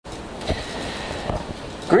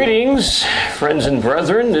Greetings, friends and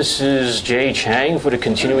brethren. This is Jay Chang for the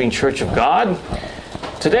Continuing Church of God.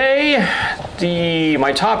 Today,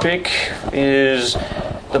 my topic is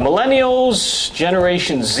the Millennials,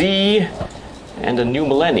 Generation Z, and the New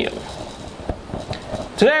Millennium.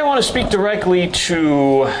 Today, I want to speak directly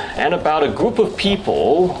to and about a group of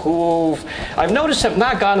people who I've noticed have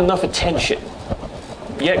not gotten enough attention,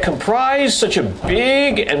 yet comprise such a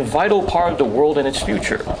big and vital part of the world and its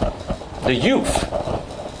future: the youth.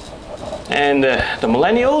 And the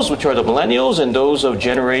millennials, which are the millennials, and those of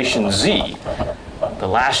Generation Z, the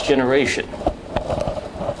last generation.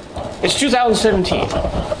 It's 2017.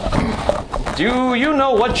 Do you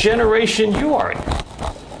know what generation you are in?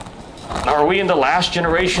 Are we in the last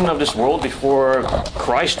generation of this world before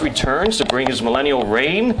Christ returns to bring his millennial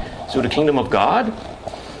reign through the kingdom of God?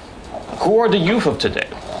 Who are the youth of today?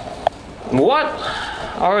 What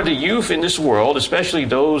are the youth in this world, especially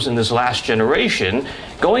those in this last generation,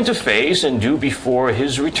 going to face and do before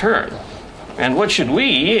his return? And what should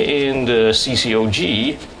we in the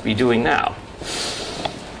CCOG be doing now?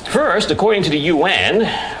 First, according to the UN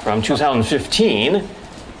from 2015,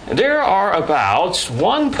 there are about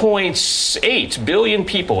 1.8 billion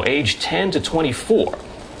people aged 10 to 24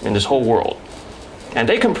 in this whole world. And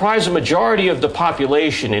they comprise a majority of the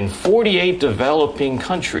population in 48 developing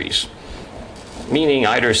countries, meaning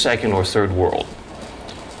either second or third world.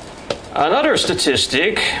 Another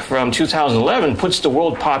statistic from 2011 puts the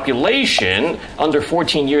world population under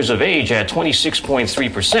 14 years of age at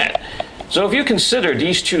 26.3%. So if you consider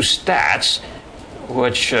these two stats,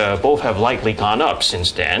 which both have likely gone up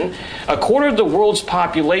since then, a quarter of the world's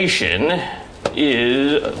population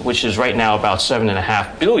which is right now about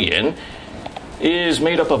 7.5 billion, is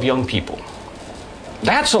made up of young people.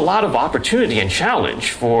 That's a lot of opportunity and challenge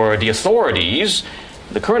for the authorities,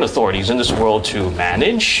 the current authorities in this world, to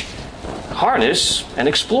manage, harness, and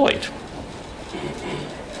exploit.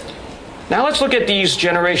 Now let's look at these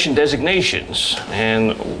generation designations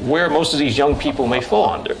and where most of these young people may fall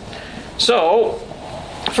under. So,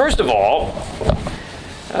 first of all,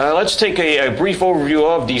 let's take a brief overview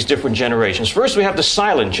of these different generations. First, we have the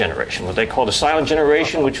silent generation, what they call the silent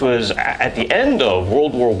generation, which was at the end of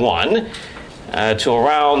World War I, to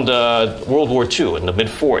around World War II in the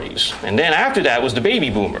mid-40s. And then after that was the baby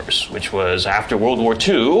boomers, which was after World War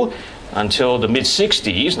II until the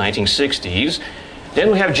mid-60s, 1960s. Then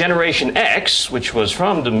we have Generation X, which was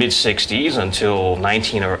from the mid-60s until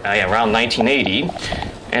around 1980.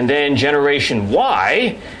 And then Generation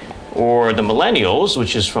Y, or the Millennials,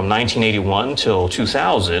 which is from 1981 till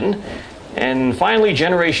 2000. And finally,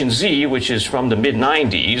 Generation Z, which is from the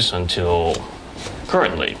mid-90s until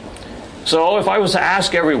currently. So if I was to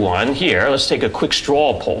ask everyone here, let's take a quick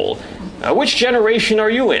straw poll. Which generation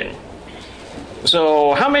are you in?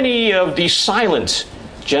 So how many of the silent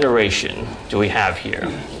generation do we have here,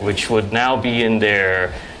 which would now be in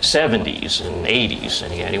their 70s and 80s?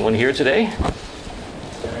 Anyone here today?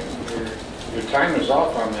 Your time is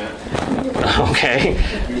off on that. Okay.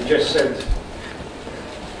 You just said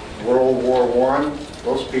World War I.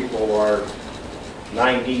 Those people are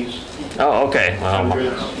 90s. Oh, okay. Well,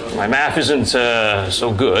 my math isn't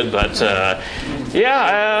so good, but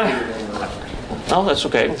oh, that's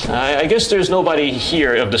okay. I guess there's nobody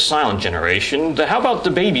here of the silent generation. How about the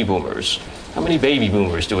baby boomers? How many baby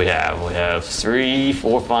boomers do we have? We have 3,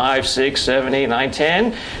 4, 5, 6, 7, 8, 9,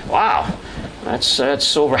 10. Wow, that's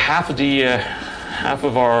over half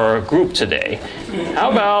of our group today. How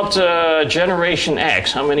about Generation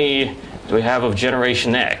X? How many do we have of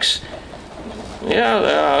Generation X? Yeah,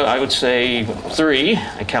 I would say 3.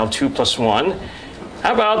 I count 2 plus 1.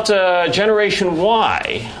 How about Generation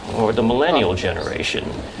Y, or the millennial generation?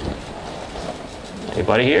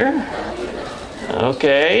 Anybody here?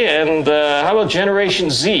 Okay, and how about Generation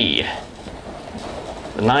Z?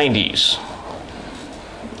 The 90s.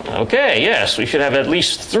 Okay, yes, we should have at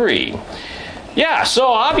least 3. Yeah, so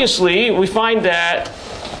obviously we find that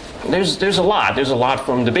there's a lot. There's a lot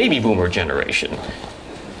from the baby boomer generation.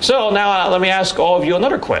 So now let me ask all of you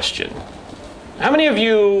another question. How many of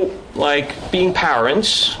you, like being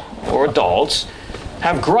parents or adults,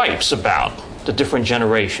 have gripes about the different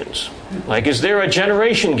generations? Like, is there a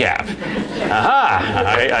generation gap?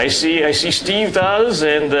 Aha! I see Steve does,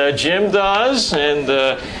 and Jim does, and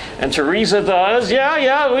Teresa does.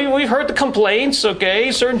 Yeah, we've heard the complaints.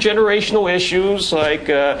 Okay, certain generational issues like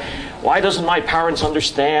why doesn't my parents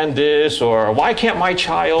understand this, or why can't my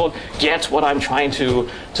child get what I'm trying to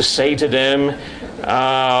say to them?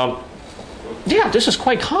 Yeah, this is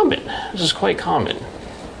quite common.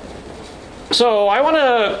 So I want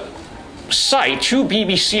to cite 2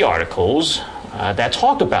 BBC articles that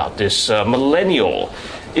talked about this millennial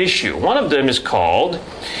issue. One of them is called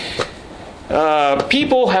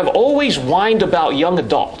People Have Always Whined About Young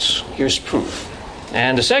Adults. Here's proof.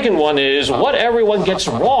 And the second one is What Everyone Gets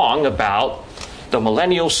Wrong About the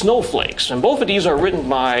Millennial Snowflakes. And both of these are written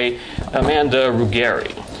by Amanda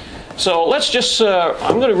Ruggieri. So let's just,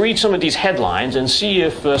 I'm going to read some of these headlines and see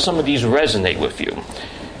if some of these resonate with you.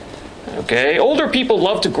 Okay, older people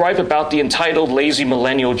love to gripe about the entitled lazy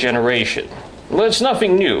millennial generation. Well, it's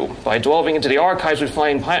nothing new. By delving into the archives, we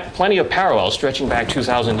find plenty of parallels stretching back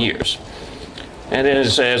 2,000 years. And then it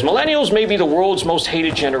says, millennials may be the world's most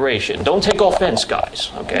hated generation. Don't take offense,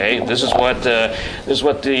 guys. Okay, this is what a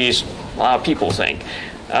lot of people think.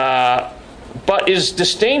 But is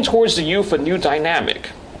disdain towards the youth a new dynamic?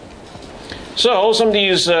 So some of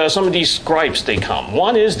these gripes they come.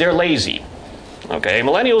 One is they're lazy. Okay,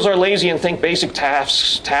 millennials are lazy and think basic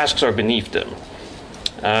tasks are beneath them.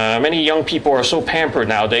 Many young people are so pampered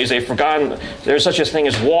nowadays they've forgotten there's such a thing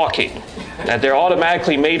as walking, that they're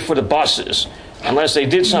automatically made for the buses. Unless they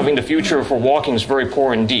did something, the future for walking is very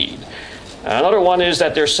poor indeed. Another one is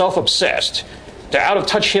that they're self-obsessed. They're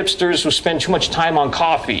out-of-touch hipsters who spend too much time on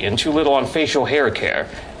coffee and too little on facial hair care.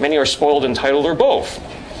 Many are spoiled, entitled, or both.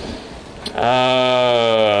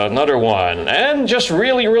 Another one, and just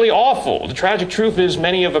really, really awful. The tragic truth is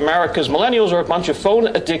many of America's millennials are a bunch of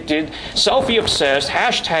phone-addicted, selfie-obsessed,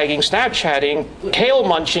 hashtagging, Snapchatting,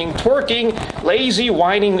 kale-munching, twerking, lazy,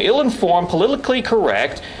 whining, ill-informed, politically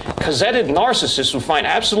correct, gazetted narcissists who find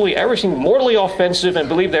absolutely everything mortally offensive and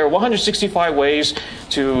believe there are 165 ways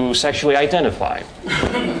to sexually identify.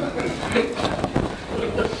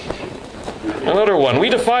 Another one. We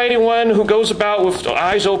defy anyone who goes about with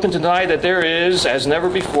eyes open to deny that there is, as never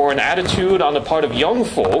before, an attitude on the part of young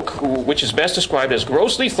folk which is best described as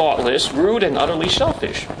grossly thoughtless, rude, and utterly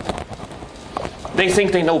selfish. They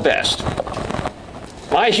think they know best.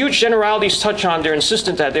 My huge generalities touch on their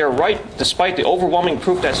insistence that they are right despite the overwhelming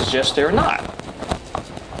proof that suggests they are not.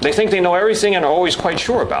 They think they know everything and are always quite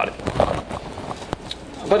sure about it.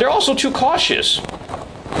 But they're also too cautious.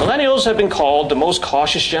 Millennials have been called the most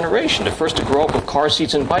cautious generation, the first to grow up with car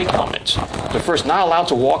seats and bike helmets, the first not allowed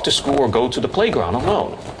to walk to school or go to the playground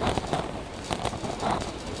alone.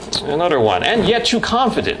 Another one, and yet too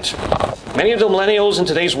confident. Many of the millennials in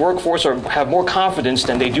today's workforce have more confidence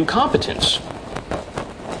than they do competence.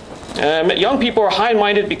 Young people are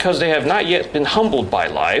high-minded because they have not yet been humbled by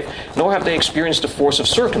life, nor have they experienced the force of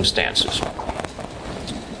circumstances.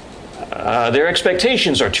 Their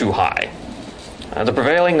expectations are too high. The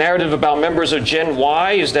prevailing narrative about members of Gen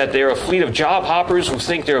Y is that they're a fleet of job hoppers who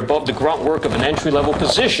think they're above the grunt work of an entry-level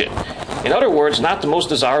position. In other words, not the most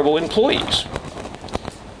desirable employees.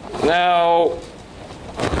 Now,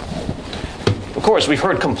 of course, we've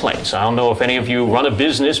heard complaints. I don't know if any of you run a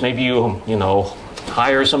business. Maybe you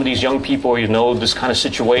hire some of these young people, or this kind of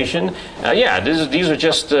situation. These are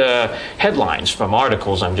just headlines from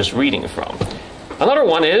articles I'm just reading from. Another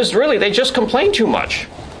one is, really, they just complain too much.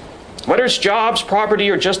 Whether it's jobs, property,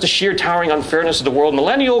 or just the sheer towering unfairness of the world,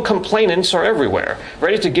 millennial complainants are everywhere,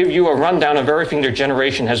 ready to give you a rundown of everything their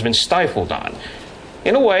generation has been stifled on.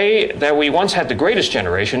 In a way that we once had the greatest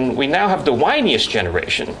generation, we now have the whiniest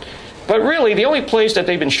generation. But really, the only place that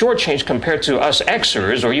they've been shortchanged compared to us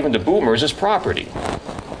Xers or even the boomers is property.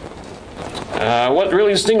 What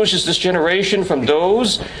really distinguishes this generation from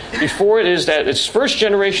those before it is that it's first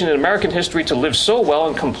generation in American history to live so well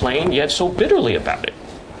and complain, yet so bitterly about it.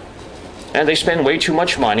 And they spend way too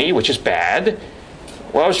much money, which is bad.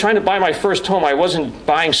 When I was trying to buy my first home, I wasn't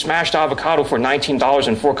buying smashed avocado for $19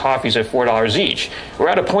 and 4 coffees at $4 each. We're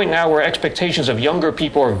at a point now where expectations of younger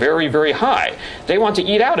people are very, very high. They want to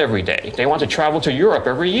eat out every day. They want to travel to Europe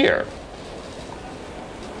every year.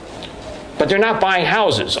 But they're not buying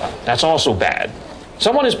houses. That's also bad.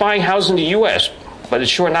 Someone is buying houses in the U.S., but it's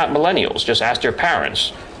sure not millennials. Just ask their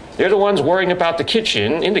parents. They're the ones worrying about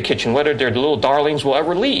in the kitchen, whether their little darlings will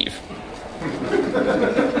ever leave.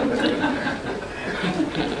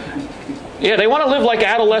 Yeah, they want to live like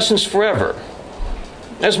adolescents forever.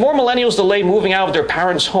 As more millennials delay moving out of their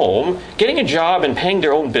parents' home, getting a job and paying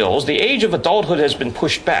their own bills, the age of adulthood has been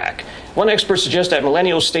pushed back. One expert suggests that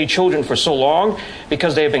millennials stay children for so long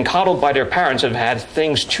because they have been coddled by their parents and have had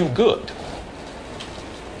things too good.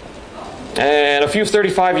 And a few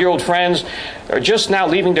 35-year-old friends are just now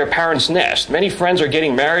leaving their parents' nest. Many friends are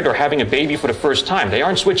getting married or having a baby for the first time. They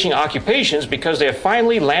aren't switching occupations because they have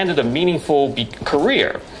finally landed a meaningful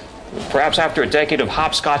career, perhaps after a decade of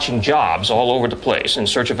hopscotching jobs all over the place in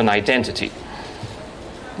search of an identity.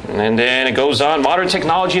 And then it goes on, modern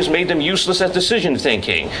technology has made them useless at decision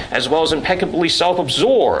thinking, as well as impeccably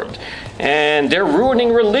self-absorbed. And they're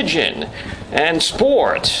ruining religion. and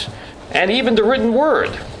sport, and even the written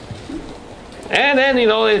word. And then,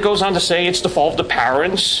 it goes on to say it's the fault of the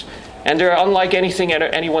parents, and they're unlike anything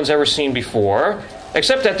anyone's ever seen before,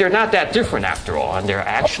 except that they're not that different after all, and they're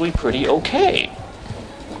actually pretty okay.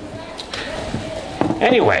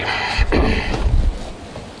 Anyway,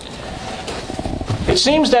 it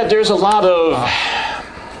seems that there's a lot of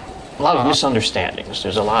misunderstandings.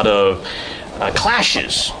 There's a lot of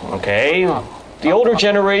clashes, okay? The older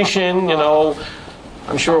generation,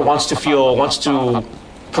 I'm sure wants to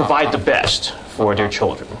provide the best for their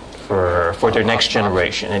children, for their next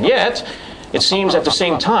generation. And yet, it seems at the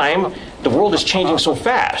same time, the world is changing so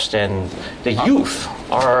fast, and the youth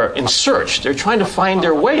are in search. They're trying to find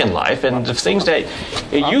their way in life, and the things that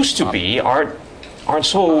it used to be aren't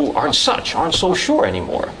so sure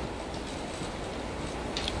anymore.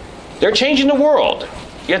 They're changing the world,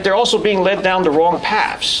 yet they're also being led down the wrong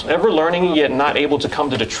paths, ever learning yet not able to come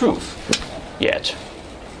to the truth yet.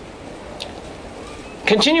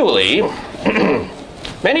 Continually,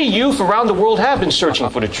 many youth around the world have been searching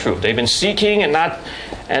for the truth. They've been seeking and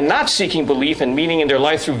not seeking belief and meaning in their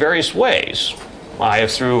life through various ways.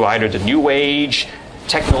 Through either the New Age,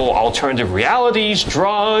 techno-alternative realities,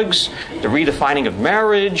 drugs, the redefining of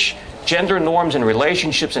marriage, gender norms and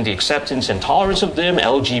relationships and the acceptance and tolerance of them,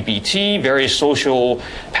 LGBT, various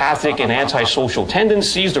sociopathic and antisocial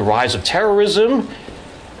tendencies, the rise of terrorism,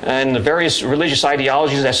 and the various religious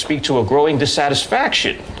ideologies that speak to a growing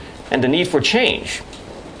dissatisfaction and the need for change.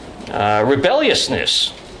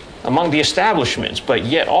 Rebelliousness among the establishments, but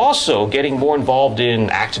yet also getting more involved in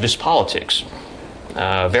activist politics.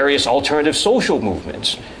 Various alternative social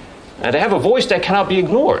movements. They have a voice that cannot be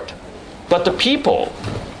ignored. But the people,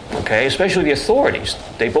 especially the authorities,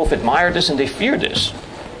 they both admire this and they fear this.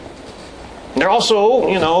 And they're also,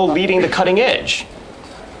 leading the cutting edge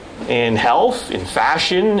in health, in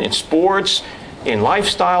fashion, in sports, in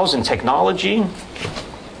lifestyles, in technology.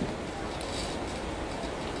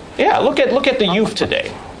 Yeah, look at the youth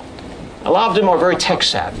today. A lot of them are very tech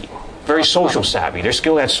savvy, very social savvy. They're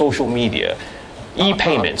skilled at social media,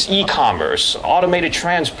 e-payments, e-commerce, automated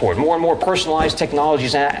transport, more and more personalized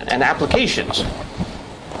technologies and applications.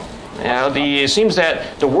 It seems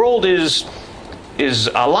that the world is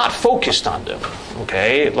a lot focused on them.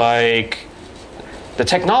 Like the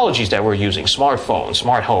technologies that we're using, smartphones,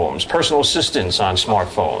 smart homes, personal assistants on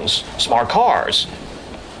smartphones, smart cars,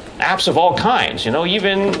 apps of all kinds.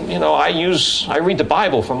 I read the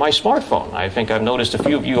Bible from my smartphone. I think I've noticed a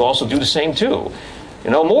few of you also do the same too.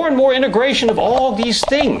 More and more integration of all these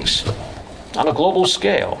things on a global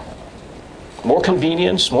scale. More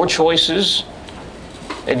convenience, more choices,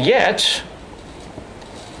 and yet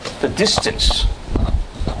the distance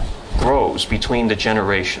grows between the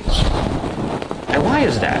generations. And why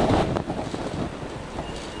is that?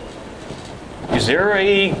 Is there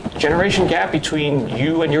a generation gap between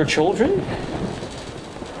you and your children?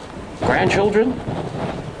 Grandchildren?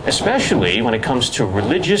 Especially when it comes to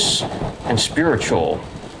religious and spiritual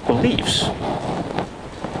beliefs.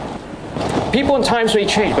 People and times may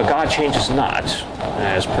change, but God changes not,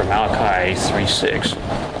 as per Malachi 3:6.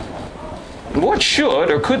 What should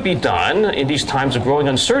or could be done in these times of growing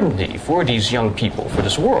uncertainty for these young people, for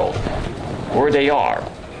this world, where they are?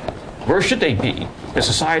 Where should they be? The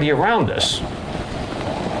society around us.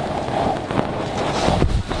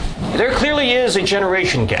 There clearly is a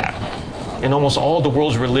generation gap in almost all the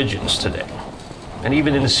world's religions today, and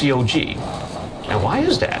even in the COG. And why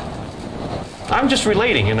is that? I'm just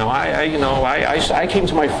relating. I came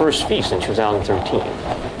to my first feast in 2013.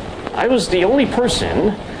 I was the only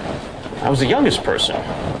person. I was the youngest person,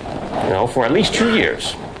 for at least 2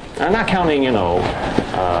 years. I'm not counting,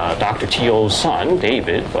 Dr. T.O.'s son,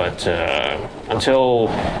 David, but until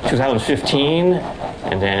 2015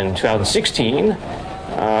 and then 2016,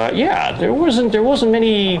 there wasn't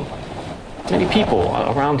many people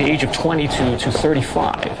around the age of 20 to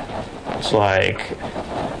 35. It's like,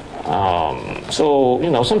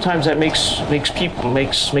 sometimes that makes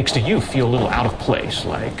the youth feel a little out of place.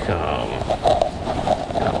 Like,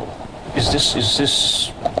 is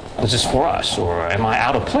this for us, or am I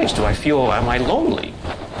out of place? Am I lonely?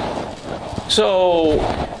 So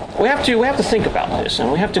we have to think about this,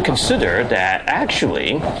 and we have to consider that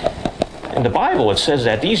actually, in the Bible, it says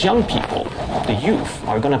that these young people, the youth,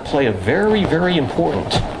 are going to play a very, very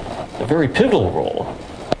important, a very pivotal role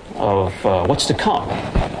of what's to come,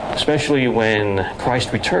 especially when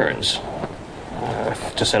Christ returns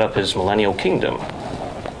to set up his millennial kingdom.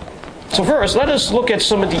 So first, let us look at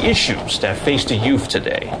some of the issues that face the youth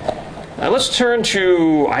today. Let's turn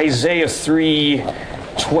to Isaiah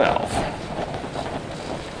 3:12.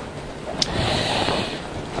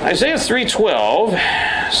 Isaiah 3:12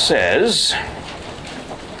 says,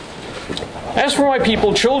 "As for my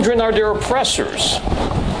people, children are their oppressors."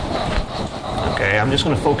 Okay, I'm just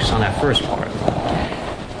going to focus on that first part.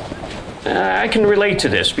 I can relate to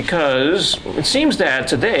this because it seems that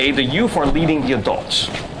today the youth are leading the adults.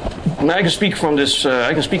 And I can speak from this.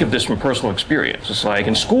 I can speak of this from personal experience. It's like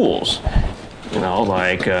in schools,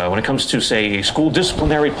 when it comes to, say, school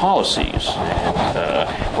disciplinary policies,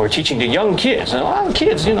 and we're teaching the young kids. And a lot of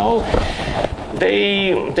kids,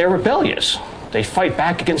 they're rebellious. They fight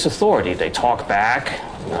back against authority. They talk back.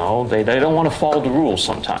 They don't want to follow the rules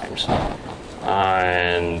sometimes.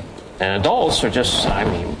 And adults are just,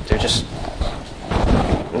 they're just,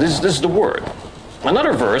 this is the word.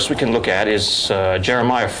 Another verse we can look at is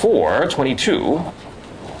Jeremiah 4:22.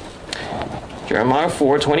 Jeremiah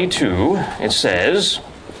 4:22, it says,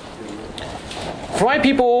 "For my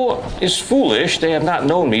people is foolish, they have not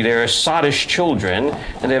known me, they are sottish children,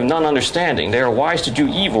 and they have none understanding. They are wise to do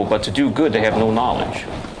evil, but to do good they have no knowledge."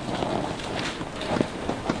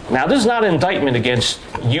 Now, this is not an indictment against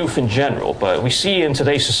youth in general, but we see in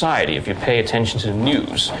today's society, if you pay attention to the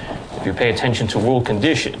news, if you pay attention to world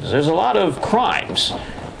conditions, there's a lot of crimes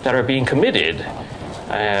that are being committed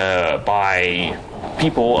by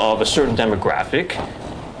people of a certain demographic.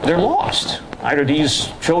 They're lost. Either these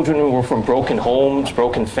children were from broken homes,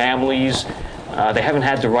 broken families, they haven't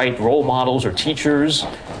had the right role models or teachers.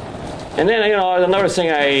 And then, another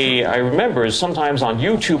thing I remember is sometimes on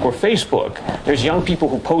YouTube or Facebook, there's young people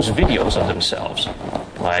who post videos of themselves,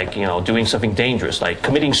 like, doing something dangerous, like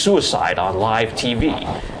committing suicide on live TV,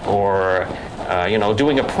 or,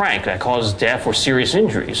 doing a prank that causes death or serious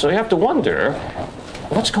injury. So you have to wonder,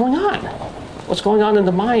 what's going on? What's going on in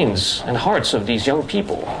the minds and hearts of these young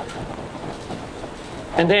people?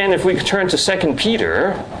 And then if we turn to 2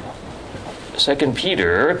 Peter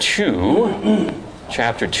 2,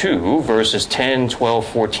 chapter 2, verses 10, 12,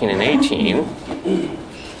 14, and 18.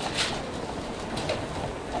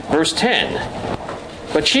 Verse 10,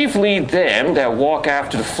 "But chiefly them that walk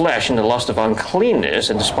after the flesh in the lust of uncleanness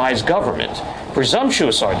and despise government.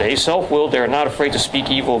 Presumptuous are they, self-willed, they are not afraid to speak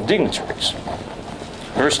evil of dignitaries."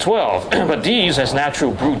 Verse 12, "But these, as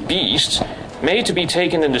natural brute beasts, made to be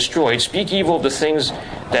taken and destroyed, speak evil of the things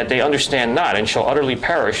that they understand not, and shall utterly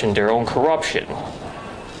perish in their own corruption."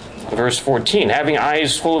 Verse 14, "Having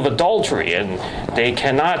eyes full of adultery, and that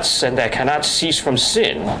cannot cease from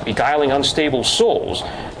sin, beguiling unstable souls,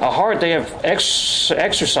 a heart they have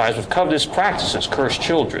exercised with covetous practices, cursed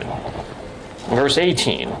children." Verse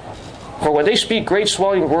 18, "For when they speak great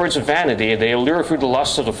swelling words of vanity, they allure through the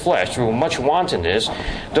lusts of the flesh, through much wantonness,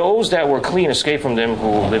 those that were clean escape from them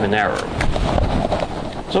who live in error."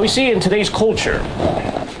 So we see in today's culture,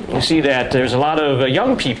 we see that there's a lot of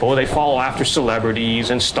young people, they follow after celebrities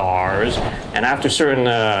and stars and after certain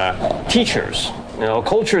teachers.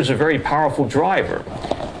 Culture is a very powerful driver.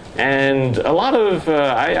 And a lot of,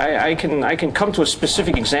 I can come to a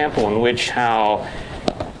specific example in which how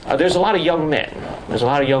there's a lot of young men. There's a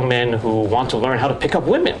lot of young men who want to learn how to pick up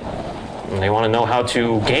women. And they want to know how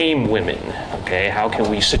to game women. Okay, how can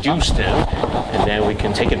we seduce them, and then we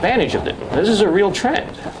can take advantage of them. This is a real trend.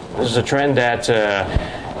 This is a trend that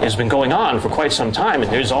has been going on for quite some time, and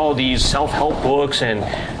there's all these self-help books and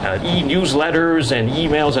e-newsletters and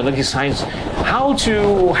emails and these kinds. How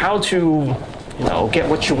to get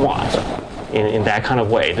what you want in that kind of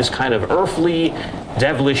way. This kind of earthly,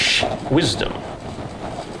 devilish wisdom.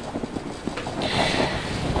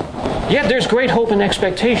 Yet there's great hope and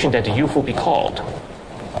expectation that the youth will be called,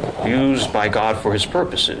 used by God for His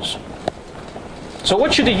purposes. So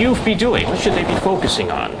what should the youth be doing? What should they be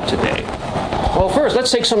focusing on today? Well, first,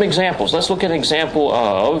 let's take some examples. Let's look at an example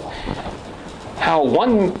of how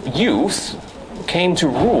one youth came to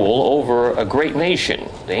rule over a great nation,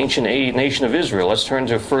 the ancient nation of Israel. Let's turn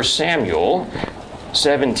to 1 Samuel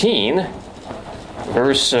 17,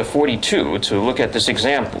 verse 42, to look at this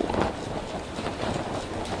example.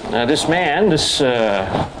 Now, this man,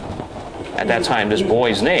 at that time, this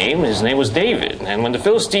boy's his name was David. And when the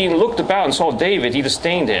Philistine looked about and saw David, he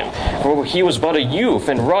disdained him, for he was but a youth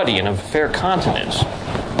and ruddy and of fair countenance.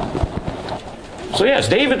 So yes,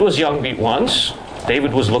 David was young once.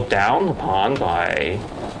 David was looked down upon by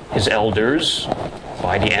his elders,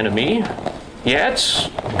 by the enemy. Yet,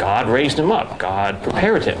 God raised him up. God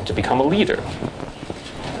prepared him to become a leader.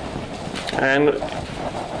 And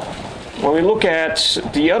when we look at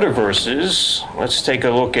the other verses, let's take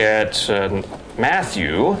a look at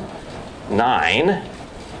Matthew 9,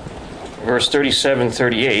 verse 37,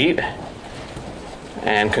 38,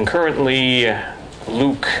 and concurrently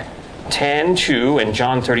Luke 10, 2, and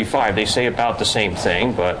John 35. They say about the same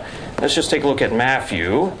thing, but Let's just take a look at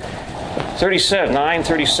Matthew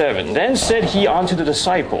 9:37. Then said he unto the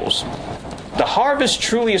disciples, the harvest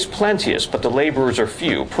truly is plenteous, but the laborers are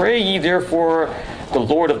few. Pray ye therefore the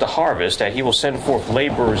Lord of the harvest, that he will send forth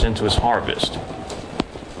laborers into his harvest.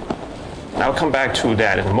 I'll come back to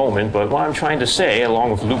that in a moment, but what I'm trying to say,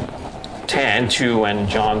 along with Luke 10:2 and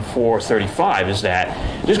John 4:35, is that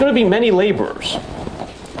there's going to be many laborers.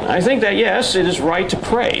 I think that, yes, it is right to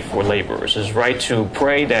pray for laborers. It is right to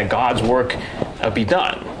pray that God's work be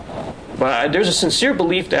done. But there's a sincere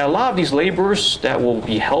belief that a lot of these laborers that will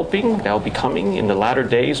be helping, that will be coming in the latter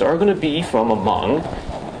days, are going to be from among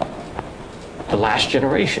the last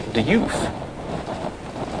generation, the youth.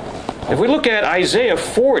 If we look at Isaiah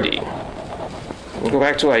 40, we'll go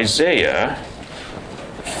back to Isaiah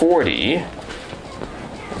 40,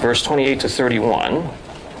 verse 28 to 31.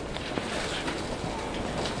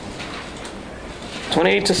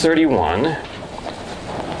 28 to 31.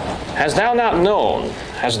 Hast thou not known,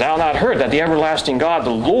 hast thou not heard, that the everlasting God, the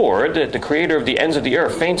Lord, the creator of the ends of the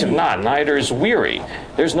earth, fainteth not, neither is weary.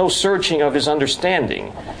 There's no searching of his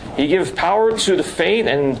understanding. He giveth power to the faint,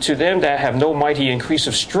 and to them that have no mighty increase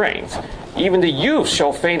of strength. Even the youth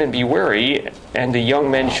shall faint and be weary, and the young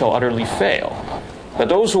men shall utterly fail. But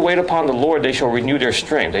those who wait upon the Lord, they shall renew their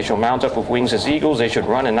strength. They shall mount up with wings as eagles. They should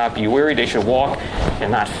run and not be weary. They should walk and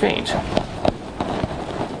not faint.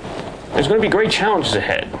 There's going to be great challenges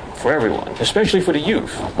ahead for everyone, especially for the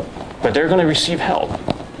youth. But they're going to receive help.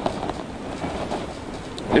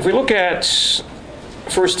 If we look at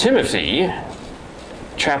 1 Timothy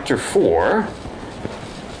chapter 4,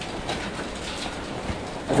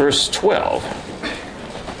 verse 12.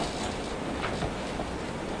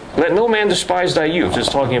 Let no man despise thy youth. This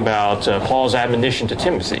is talking about Paul's admonition to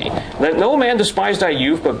Timothy. Let no man despise thy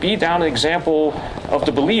youth, but be thou an example of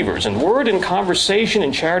the believers, in word and conversation,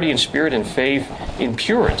 in charity, in spirit, in faith, in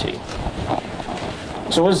purity.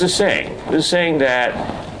 So what is this saying? This is saying that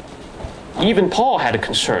even Paul had a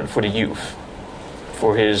concern for the youth,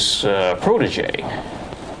 for his protege.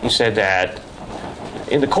 He said that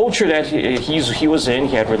in the culture that he was in,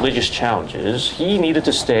 he had religious challenges. He needed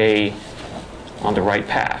to stay on the right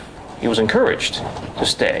path. He was encouraged to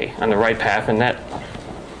stay on the right path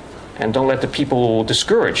and don't let the people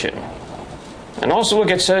discourage him. And also look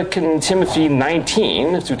at 2 Timothy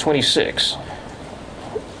 19 through 26.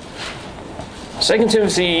 2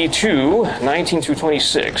 Timothy 2, 19 through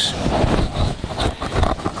 26.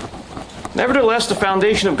 Nevertheless, the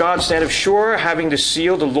foundation of God standeth sure, having the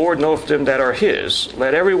seal, the Lord knoweth them that are his.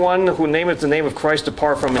 Let everyone who nameth the name of Christ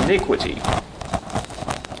depart from iniquity.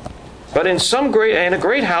 But in a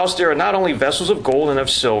great house there are not only vessels of gold and of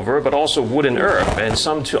silver, but also wood and earth, and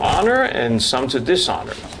some to honor and some to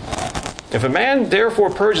dishonor. If a man therefore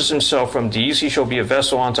purges himself from these, he shall be a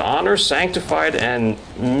vessel unto honor, sanctified and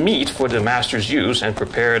meet for the master's use, and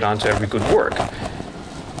prepared unto every good work.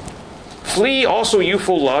 Flee also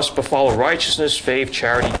youthful lust, but follow righteousness, faith,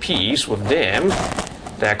 charity, peace with them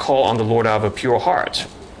that call on the Lord out of a pure heart.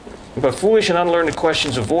 But foolish and unlearned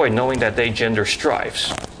questions avoid, knowing that they gender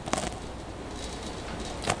strifes.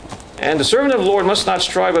 And the servant of the Lord must not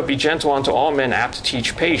strive, but be gentle unto all men, apt to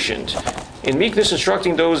teach, patient. In meekness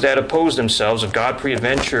instructing those that oppose themselves, if God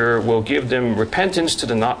peradventure will give them repentance to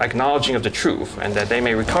the acknowledging of the truth, and that they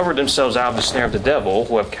may recover themselves out of the snare of the devil,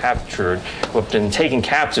 who have been taken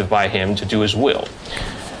captive by him to do his will.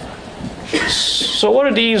 So what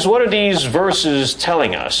are these verses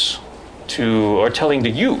telling us or telling the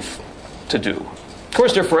youth to do? Of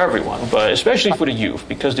course, they're for everyone, but especially for the youth,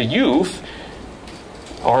 because the youth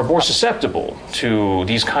are more susceptible to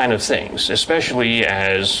these kind of things, especially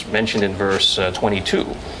as mentioned in verse 22.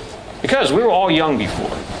 Because we were all young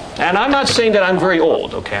before. And I'm not saying that I'm very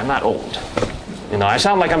old, okay? I'm not old. I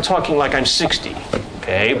sound like I'm talking like I'm 60,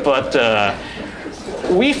 okay? But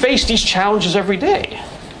we face these challenges every day,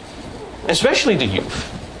 especially the youth.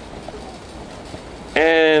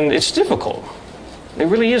 And it's difficult. It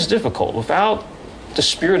really is difficult. Without the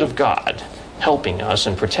Spirit of God helping us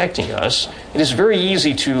and protecting us, it is very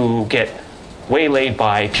easy to get waylaid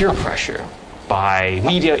by peer pressure, by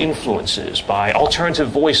media influences, by alternative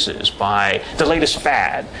voices, by the latest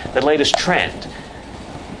fad, the latest trend.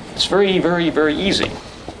 It's very, very, very easy.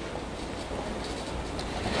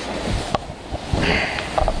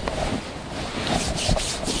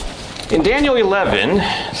 In Daniel 11,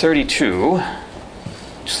 32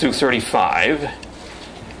 through 35,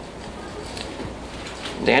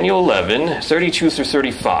 Daniel 11, 32 through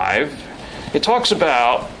 35, it talks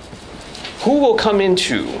about who will come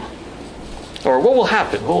into, or what will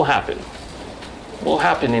happen, what will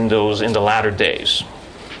happen in the latter days.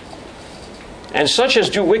 And such as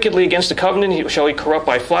do wickedly against the covenant shall he corrupt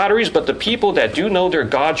by flatteries, but the people that do know their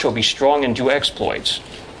God shall be strong and do exploits.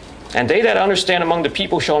 And they that understand among the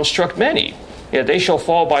people shall instruct many. Yet they shall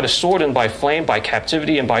fall by the sword and by flame, by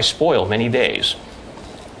captivity and by spoil many days.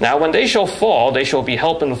 Now when they shall fall, they shall be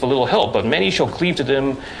helped with a little help, but many shall cleave to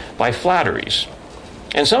them by flatteries.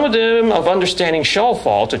 And some of them of understanding shall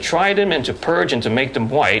fall, to try them and to purge and to make them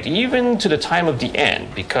white, even to the time of the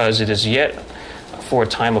end, because it is yet for a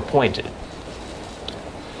time appointed.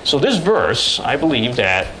 So this verse, I believe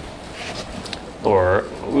that, or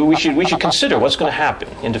we should consider what's going to happen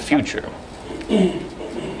in the future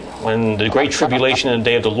when the great tribulation and the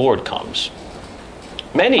day of the Lord comes.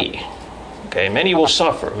 Many will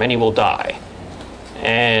suffer, many will die,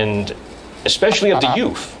 and especially of the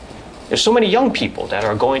youth. There's so many young people that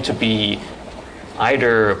are going to be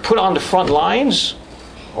either put on the front lines,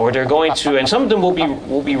 or they're going to, and some of them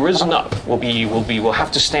will be risen up, will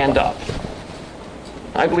have to stand up.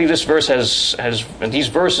 I believe this verse and these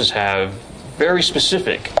verses have very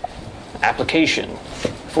specific application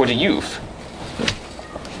for the youth.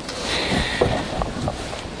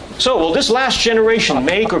 So, will this last generation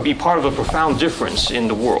make or be part of a profound difference in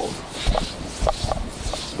the world?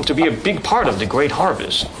 To be a big part of the great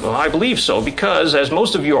harvest? Well, I believe so, because as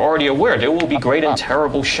most of you are already aware, there will be great and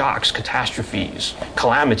terrible shocks, catastrophes,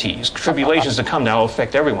 calamities, tribulations to come that will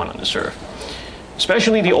affect everyone on this earth,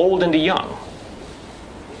 especially the old and the young.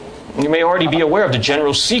 You may already be aware of the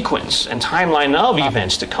general sequence and timeline of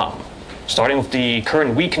events to come, starting with the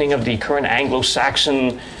current weakening of the current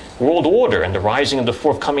Anglo-Saxon world order and the rising of the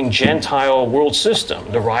forthcoming Gentile world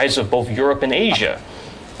system, the rise of both Europe and Asia,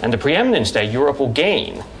 and the preeminence that Europe will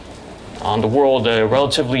gain on the world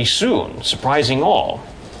relatively soon, surprising all.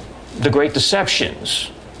 The great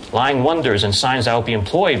deceptions, lying wonders and signs that will be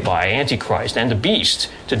employed by Antichrist and the beast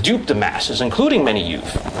to dupe the masses, including many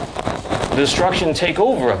youth. The destruction and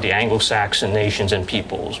takeover of the Anglo-Saxon nations and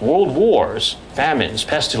peoples, world wars, famines,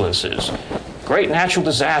 pestilences, great natural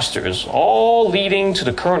disasters, all leading to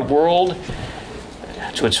the current world,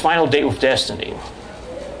 to its final date with destiny,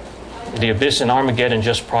 the abyss and Armageddon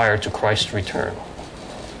just prior to Christ's return.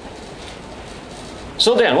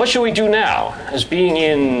 So then, what should we do now as being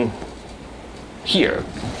in here,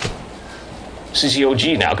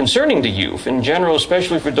 CCOG now, concerning the youth in general,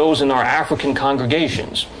 especially for those in our African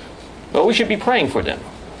congregations? Well, we should be praying for them,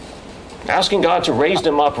 asking God to raise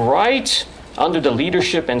them up right under the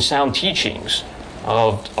leadership and sound teachings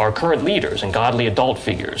of our current leaders and godly adult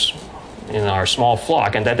figures in our small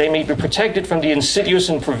flock, and that they may be protected from the insidious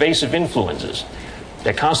and pervasive influences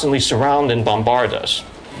that constantly surround and bombard us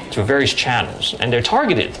through various channels. And they're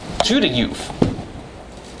targeted to the youth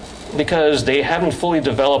because they haven't fully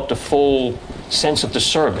developed the full sense of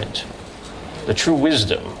discernment, the true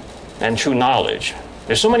wisdom and true knowledge.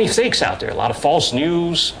 There's so many fakes out there, a lot of false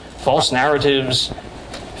news, false narratives,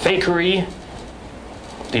 fakery,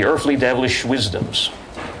 the earthly devilish wisdoms.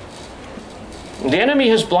 The enemy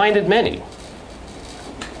has blinded many.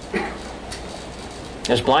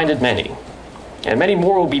 And many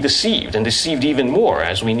more will be deceived, and deceived even more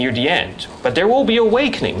as we near the end. But there will be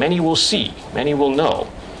awakening. Many will see. Many will know.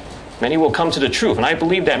 Many will come to the truth. And I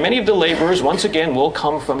believe that many of the laborers, once again, will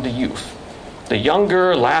come from the youth, the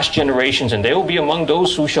younger, last generations, and they will be among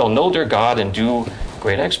those who shall know their God and do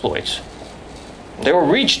great exploits. They will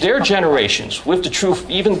reach their generations with the truth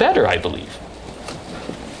even better, I believe.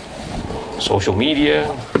 Social media,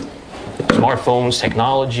 smartphones,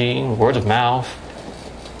 technology, word of mouth.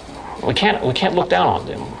 We can't look down on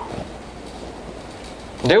them.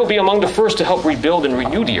 They will be among the first to help rebuild and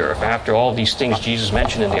renew the earth after all these things Jesus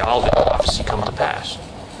mentioned in the Olivet prophecy come to pass.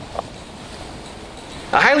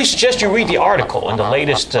 I highly suggest you read the article in the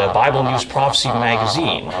latest Bible News Prophecy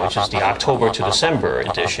magazine, which is the October to December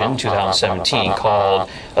edition, 2017, called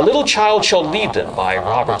A Little Child Shall Lead Them by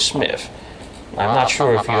Robert Smith. I'm not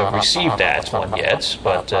sure if you have received that one yet,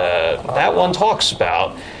 but that one talks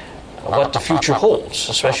about what the future holds,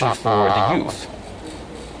 especially for the youth.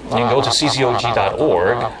 You can go to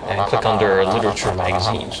ccog.org and click under Literature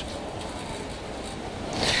Magazines.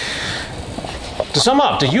 To sum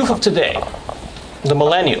up, the youth of today, the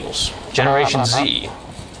Millennials, Generation Z,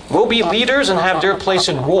 will be leaders and have their place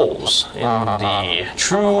and roles in the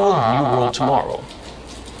true new world tomorrow.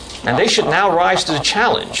 And they should now rise to the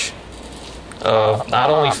challenge of not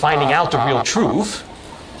only finding out the real truth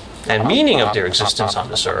and meaning of their existence on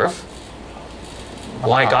this earth,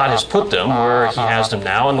 why God has put them where He has them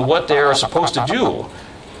now, and what they are supposed to do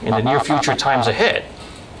in the near future times ahead.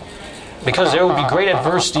 Because there will be great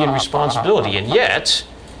adversity and responsibility, and yet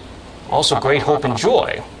also great hope and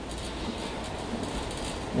joy.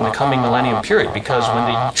 in the coming millennium period, because when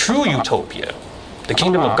the true utopia, the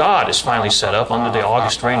kingdom of God, is finally set up under the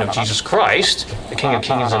august reign of Jesus Christ, the King of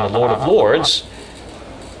Kings and the Lord of Lords,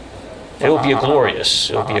 it will be a glorious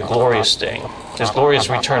thing. His glorious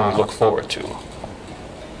return we look forward to.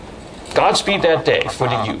 Godspeed that day for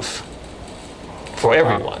the youth, for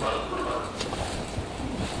everyone.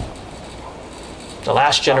 The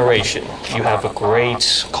last generation, you have a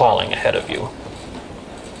great calling ahead of you.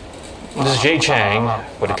 This is Jay Chang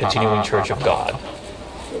for the Continuing Church of God.